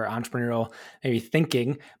 You were entrepreneurial, maybe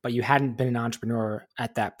thinking, but you hadn't been an entrepreneur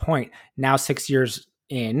at that point. Now, 6 years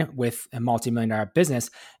in with a multi-million-dollar business,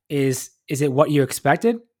 is it what you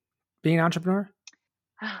expected being an entrepreneur?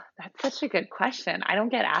 Oh, that's such a good question. I don't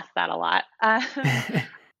get asked that a lot.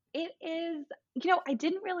 It is, I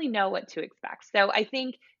didn't really know what to expect. So I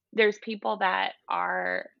think there's people that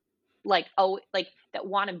are like, oh, like that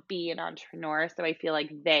want to be an entrepreneur. So I feel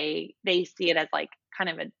like they see it as like kind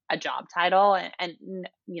of a job title and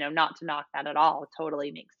not to knock that at all. It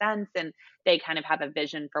totally makes sense. And they kind of have a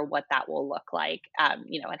vision for what that will look like, and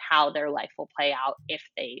how their life will play out if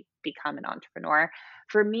they become an entrepreneur.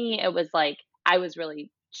 For me, it was like I was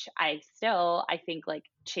really I think like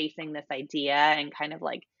chasing this idea and kind of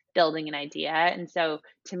like building an idea. And so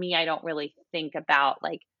to me, I don't really think about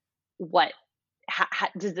like what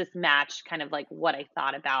does this match kind of like what I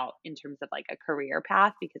thought about in terms of like a career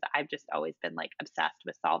path because I've just always been like obsessed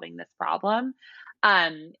with solving this problem.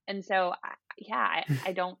 And so yeah,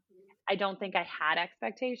 I don't think I had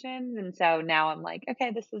expectations, and so now I'm like,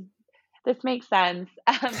 okay, this makes sense.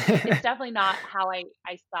 It's definitely not how I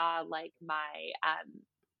saw like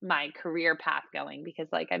my career path going because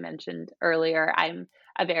like I mentioned earlier, I'm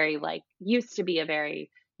a very like used to be a very,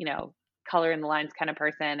 color in the lines kind of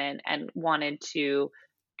person and wanted to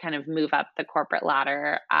kind of move up the corporate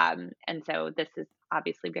ladder. And so this is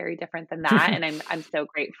obviously very different than that. And I'm so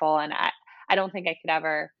grateful. And I don't think I could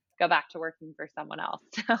ever go back to working for someone else.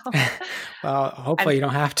 So Well, I'm hopefully you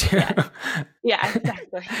don't have yeah. to. Yeah,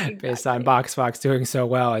 exactly. Based on Exactly. BoxFox doing so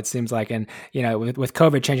well, it seems like, and with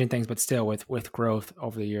COVID changing things, but still with growth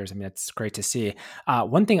over the years, I mean, it's great to see.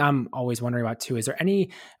 One thing I'm always wondering about too is there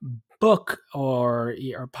any book or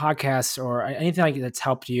podcasts or anything like that's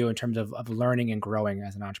helped you in terms of learning and growing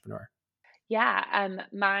as an entrepreneur? Yeah,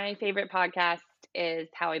 my favorite podcast is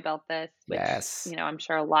How I Built This, which, Yes. I'm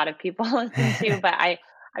sure a lot of people listen to, but I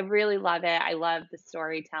really love it. I love the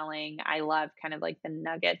storytelling. I love kind of like the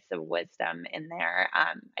nuggets of wisdom in there.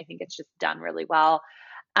 I think it's just done really well.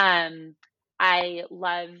 Um, I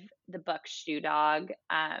love the book Shoe Dog.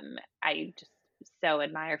 I just so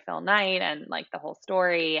admire Phil Knight and like the whole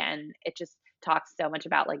story, and it just talks so much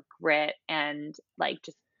about like grit and like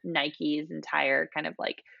just Nike's entire kind of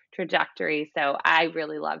like trajectory. So I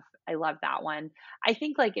love that one. I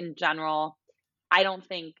think like in general, I don't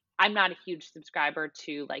think I'm not a huge subscriber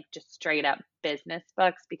to like just straight up business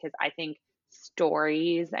books because I think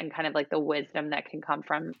stories and kind of like the wisdom that can come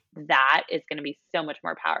from that is going to be so much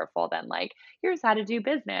more powerful than like, here's how to do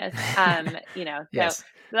business. So Yes.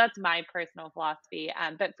 that's my personal philosophy.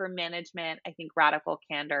 But for management, I think radical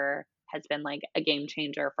candor has been like a game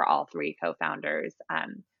changer for all three co-founders.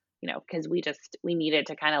 Because we needed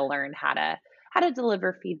to kind of learn how to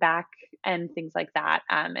deliver feedback and things like that.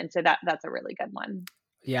 And so that's a really good one.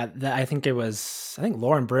 Yeah, I think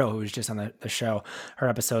Lauren Brill, who was just on the show, her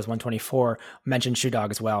episode is 124, mentioned Shoe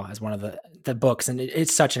Dog as well as one of the books. And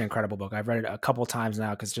it's such an incredible book. I've read it a couple of times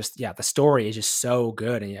now because the story is just so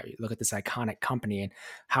good. And you look at this iconic company and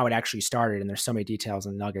how it actually started. And there's so many details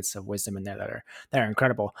and nuggets of wisdom in there that are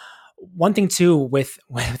incredible. One thing too, with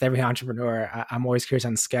every entrepreneur, I'm always curious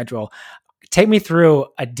on the schedule. Take me through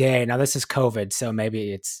a day. Now this is COVID, so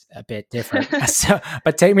maybe it's a bit different.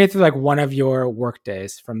 But take me through like one of your work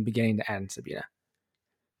days from beginning to end, Sabina.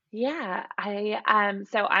 Yeah,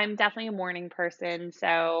 so I'm definitely a morning person.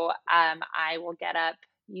 So I will get up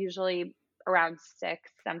usually around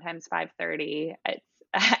 6, sometimes 5:30. It's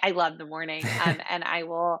I love the morning. And I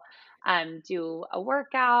will do a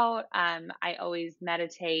workout. I always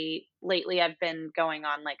meditate. Lately I've been going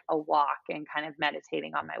on like a walk and kind of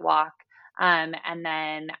meditating on my walk. And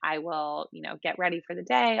then I will, get ready for the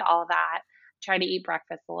day, all that. Try to eat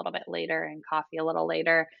breakfast a little bit later and coffee a little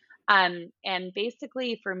later. And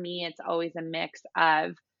basically, for me, it's always a mix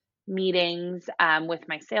of meetings with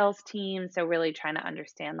my sales team. So, really trying to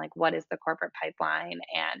understand like what is the corporate pipeline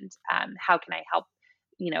and how can I help,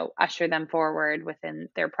 usher them forward within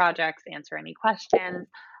their projects, answer any questions.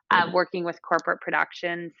 Working with corporate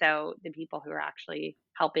production, so the people who are actually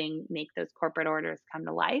helping make those corporate orders come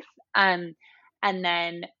to life. And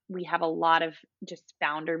then we have a lot of just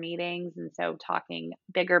founder meetings. And so, talking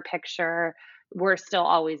bigger picture, we're still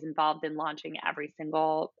always involved in launching every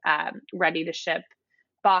single ready to ship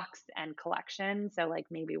box and collection. So, like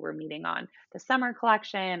maybe we're meeting on the summer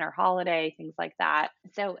collection or holiday, things like that.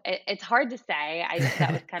 So it's hard to say.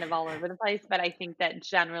 That was kind of all over the place, but I think that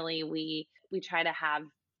generally we try to have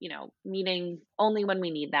meetings only when we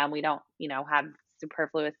need them. We don't have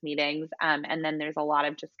superfluous meetings. And then there's a lot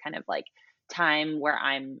of just kind of like time where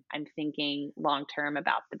I'm thinking long term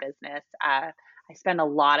about the business. I spend a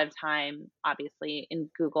lot of time, obviously, in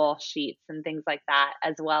Google Sheets and things like that,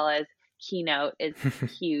 as well as Keynote is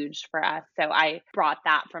huge for us. So I brought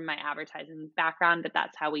that from my advertising background, but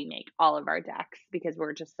that's how we make all of our decks because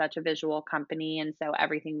we're just such a visual company. And so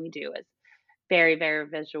everything we do is very, very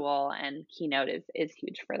visual, and Keynote is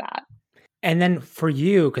huge for that. And then for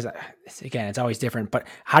you, because again, it's always different, but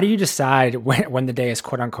how do you decide when the day is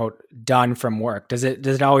quote unquote done from work? Does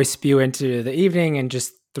it always spew into the evening and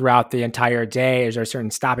just throughout the entire day? Is there a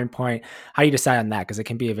certain stopping point? How do you decide on that? Because it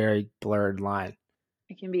can be a very blurred line.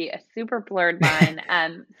 It can be a super blurred line.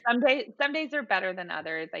 Some days are better than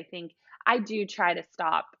others. I think I do try to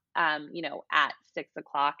stop, at 6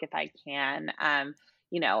 o'clock if I can, and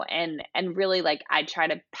really like I try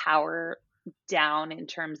to power down in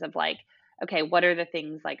terms of like, okay, what are the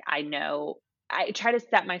things like I know. I try to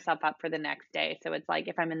set myself up for the next day. So it's like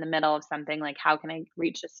if I'm in the middle of something, like how can I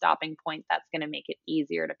reach a stopping point that's going to make it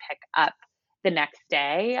easier to pick up the next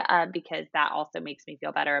day? Because that also makes me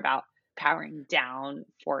feel better about powering down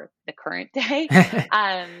for the current day.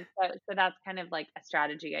 So that's kind of like a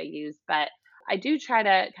strategy I use, but I do try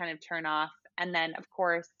to kind of turn off. And then of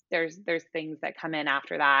course there's things that come in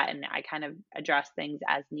after that and I kind of address things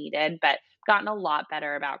as needed, but gotten a lot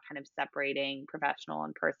better about kind of separating professional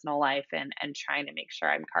and personal life and trying to make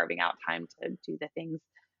sure I'm carving out time to do the things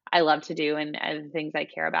I love to do and the things I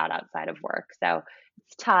care about outside of work. So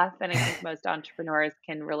it's tough. And I think most entrepreneurs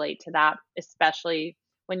can relate to that, especially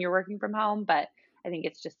when you're working from home. But I think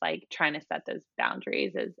it's just like trying to set those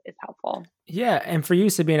boundaries is helpful. Yeah. And for you,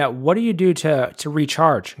 Sabina, what do you do to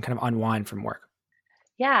recharge and kind of unwind from work?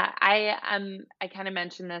 Yeah, I kind of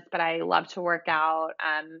mentioned this, but I love to work out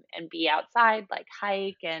and be outside, like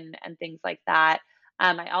hike and things like that.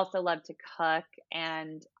 I also love to cook,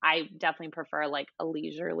 and I definitely prefer like a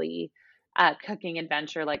leisurely cooking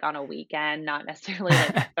adventure, like on a weekend, not necessarily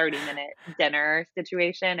like a 30-minute dinner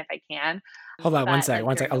situation if I can. Hold on one But second. like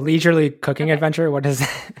One during second. A the week, leisurely cooking okay. adventure? What does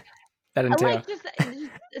that entail? Like just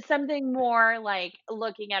something more like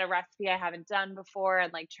looking at a recipe I haven't done before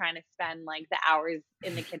and like trying to spend like the hours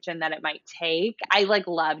in the kitchen that it might take. I like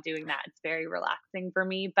love doing that. It's very relaxing for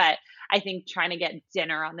me, but I think trying to get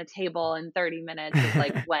dinner on the table in 30 minutes is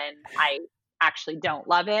like when I actually don't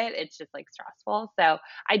love it. It's just like stressful. So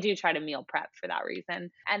I do try to meal prep for that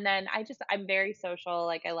reason. And then I'm very social.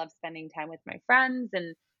 Like I love spending time with my friends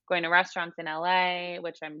and going to restaurants in LA,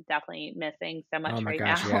 which I'm definitely missing so Oh much my right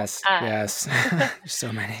gosh, now. yes, yes. There's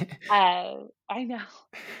so many. I know.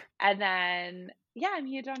 And then, yeah, I'm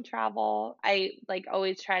huge on travel. I like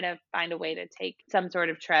always try to find a way to take some sort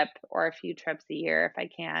of trip or a few trips a year if I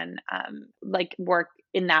can. Like work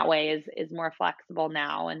in that way is more flexible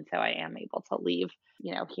now, and so I am able to leave,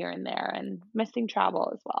 here and there, and missing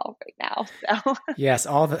travel as well right now. So, Yes,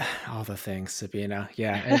 all the things, Sabina.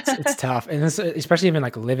 Yeah, it's tough, and especially even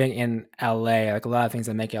like living in LA. Like a lot of things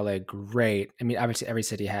that make LA great. I mean, obviously every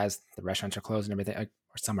city has the restaurants are closed and everything,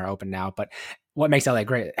 or some are open now. But what makes LA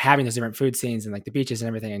great? Having those different food scenes and like the beaches and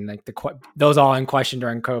everything, and like those all in question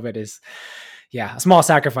during COVID is, yeah, a small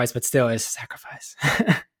sacrifice, but still is a sacrifice.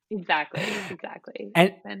 exactly.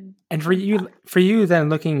 And And and been tough. for you then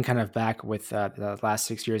looking kind of back with the last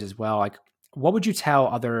 6 years as well, like what would you tell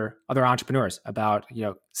other entrepreneurs about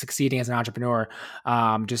succeeding as an entrepreneur,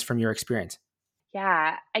 just from your experience?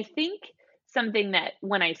 Yeah, I think something that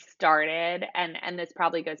when I started, and this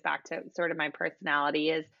probably goes back to sort of my personality,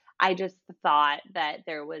 is I just thought that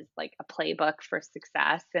there was like a playbook for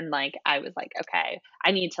success, and like I was like, okay,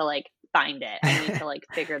 I need to like find it. I need to like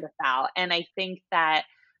figure this out. And I think that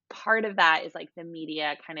part of that is like the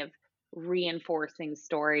media kind of reinforcing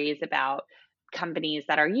stories about companies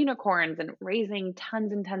that are unicorns and raising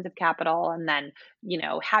tons and tons of capital, and then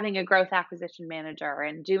having a growth acquisition manager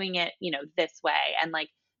and doing it, this way. And like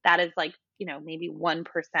that is like, maybe 1%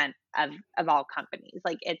 of all companies.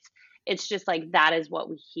 Like it's just like that is what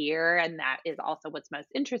we hear, and that is also what's most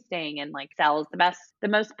interesting and like sells the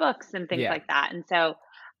most books and things Yeah. like that. And so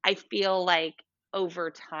I feel like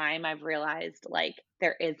over time I've realized like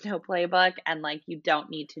there is no playbook, and like you don't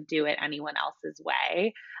need to do it anyone else's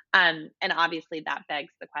way. And obviously that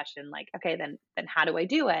begs the question, like, okay, then how do I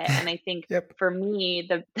do it? And I think Yep. for me,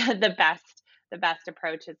 the the best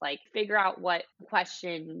approach is like figure out what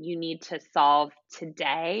question you need to solve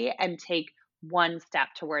today and take one step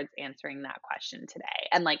towards answering that question today.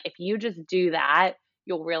 And like if you just do that,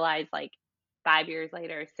 you'll realize like 5 years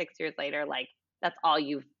later, 6 years later, like that's all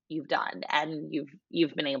you've done, and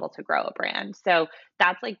you've been able to grow a brand. So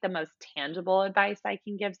that's like the most tangible advice I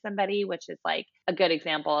can give somebody, which is like a good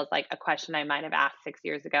example is like a question I might have asked 6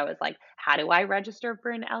 years ago is like, how do I register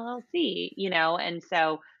for an LLC? And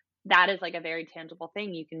so that is like a very tangible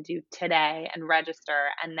thing you can do today and register.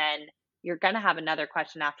 And then you're going to have another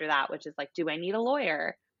question after that, which is like, do I need a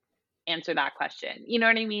lawyer? Answer that question. You know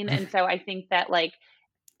what I mean? And so I think that like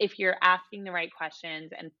if you're asking the right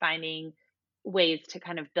questions and finding ways to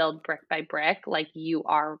kind of build brick by brick, like you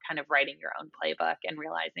are kind of writing your own playbook and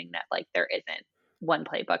realizing that like there isn't one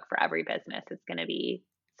playbook for every business. It's going to be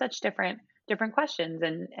such different questions,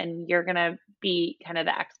 and you're going to be kind of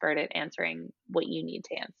the expert at answering what you need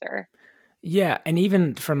to answer. Yeah, and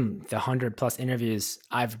even from the 100+ interviews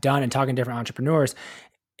I've done and talking to different entrepreneurs,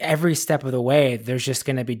 every step of the way, there's just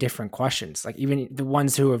going to be different questions. Like even the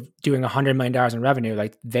ones who are doing $100 million in revenue,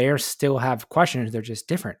 like they still have questions. They're just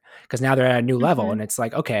different because now they're at a new level. Mhm. And it's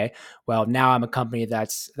like, okay, well, now I'm a company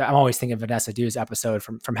I'm always thinking of Vanessa Du's episode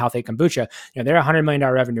from Healthy Kombucha. They're a $100 million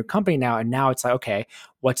revenue company now. And now it's like, okay,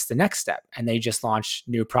 what's the next step? And they just launched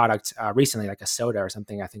new product recently, like a soda or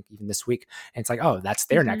something, I think even this week. And it's like, oh, that's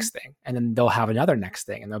their Mhm. next thing. And then they'll have another next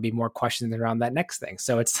thing, and there'll be more questions around that next thing.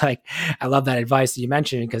 So it's like, I love that advice that you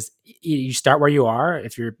mentioned, because you start where you are.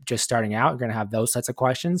 If you're just starting out, you're going to have those sets of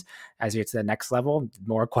questions. As you get to the next level,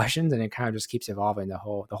 more questions, and it kind of just keeps evolving the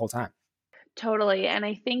whole time. Totally. And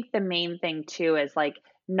I think the main thing too is like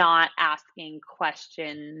not asking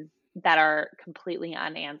questions that are completely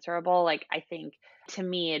unanswerable. Like, I think to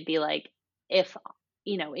me, it'd be like if,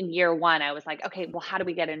 in year one, I was like, okay, well, how do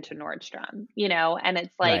we get into Nordstrom? And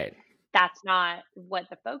it's like, Right. that's not what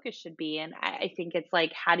the focus should be. And I think it's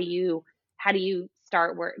like, how do you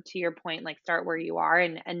start where, to your point, like start where you are,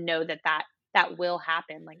 and know that will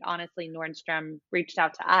happen. Like, honestly, Nordstrom reached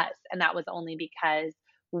out to us, and that was only because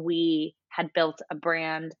we had built a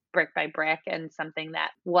brand brick by brick and something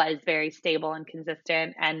that was very stable and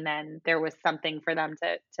consistent, and then there was something for them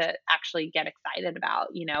to actually get excited about.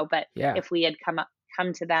 But Yeah. if we had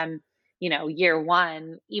come to them, year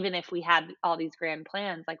one, even if we had all these grand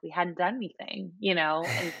plans, like we hadn't done anything.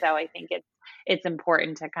 And so I think it's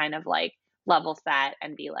important to kind of like level set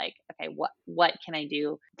and be like, okay, what can I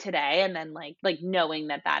do today? And then like knowing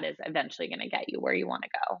that is eventually going to get you where you want to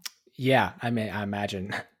go. Yeah, I mean, I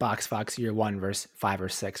imagine BoxFox year one versus 5 or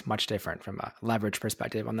 6, much different from a leverage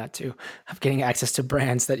perspective on that too. Of getting access to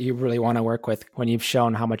brands that you really want to work with when you've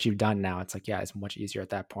shown how much you've done now. It's like, yeah, it's much easier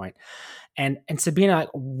at that point. And Sabina,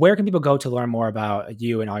 where can people go to learn more about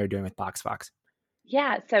you and all you're doing with BoxFox?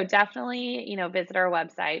 Yeah, so definitely, visit our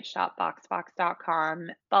website,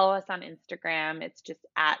 shopboxfox.com. Follow us on Instagram. It's just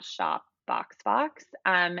at shopboxfox.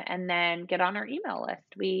 And then get on our email list.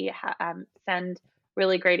 We send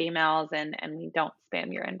really great emails and we don't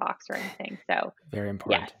spam your inbox or anything. So, Very yes.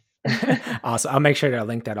 important. Awesome. I'll make sure to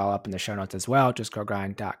link that all up in the show notes as well.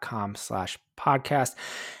 justgogrind.com/podcast.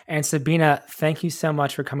 And Sabina, thank you so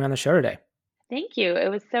much for coming on the show today. Thank you. It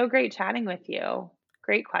was so great chatting with you.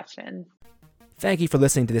 Great questions. Thank you for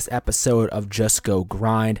listening to this episode of Just Go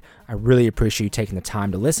Grind. I really appreciate you taking the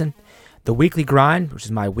time to listen. The Weekly Grind, which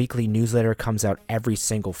is my weekly newsletter, comes out every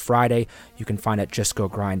single Friday. You can find it at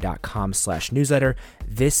justgogrind.com/newsletter.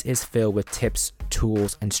 This is filled with tips,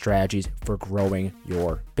 tools, and strategies for growing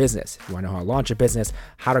your business. If you want to know how to launch a business,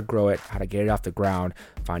 how to grow it, how to get it off the ground,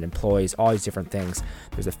 find employees, all these different things.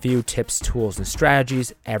 There's a few tips, tools, and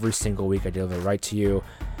strategies every single week I deliver right to you.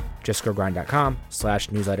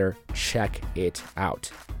 justgogrind.com/newsletter. Check it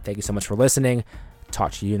out. Thank you so much for listening.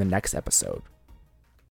 Talk to you in the next episode.